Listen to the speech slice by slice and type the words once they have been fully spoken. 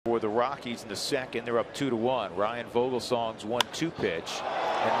For the Rockies in the second, they're up 2-1. Ryan Vogelsong's 1-2 pitch,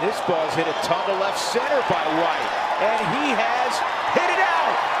 and this ball's hit a ton to left center by White, and he has hit it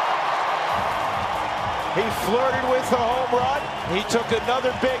out. He flirted with the home run. He took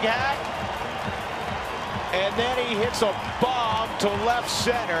another big hack, and then he hits a bomb to left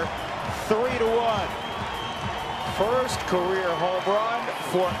center. 3-1. First career home run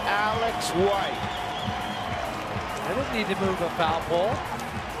for Alex White. I didn't need to move a foul ball.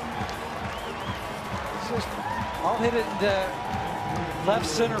 I'll hit it into left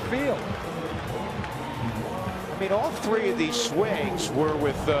center field. I mean, all three of these swings were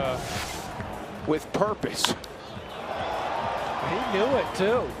with purpose. He knew it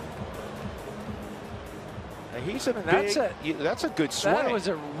too. And he's a that's a good swing. That was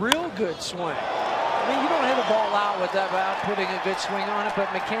a real good swing. I mean, you don't hit a ball out without putting a good swing on it,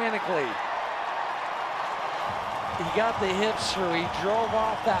 but mechanically, he got the hips through. He drove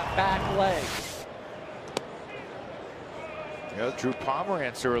off that back leg. You know, Drew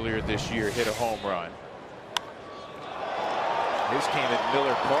Pomerantz earlier this year hit a home run. His came at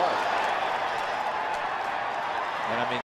Miller Park. And I mean,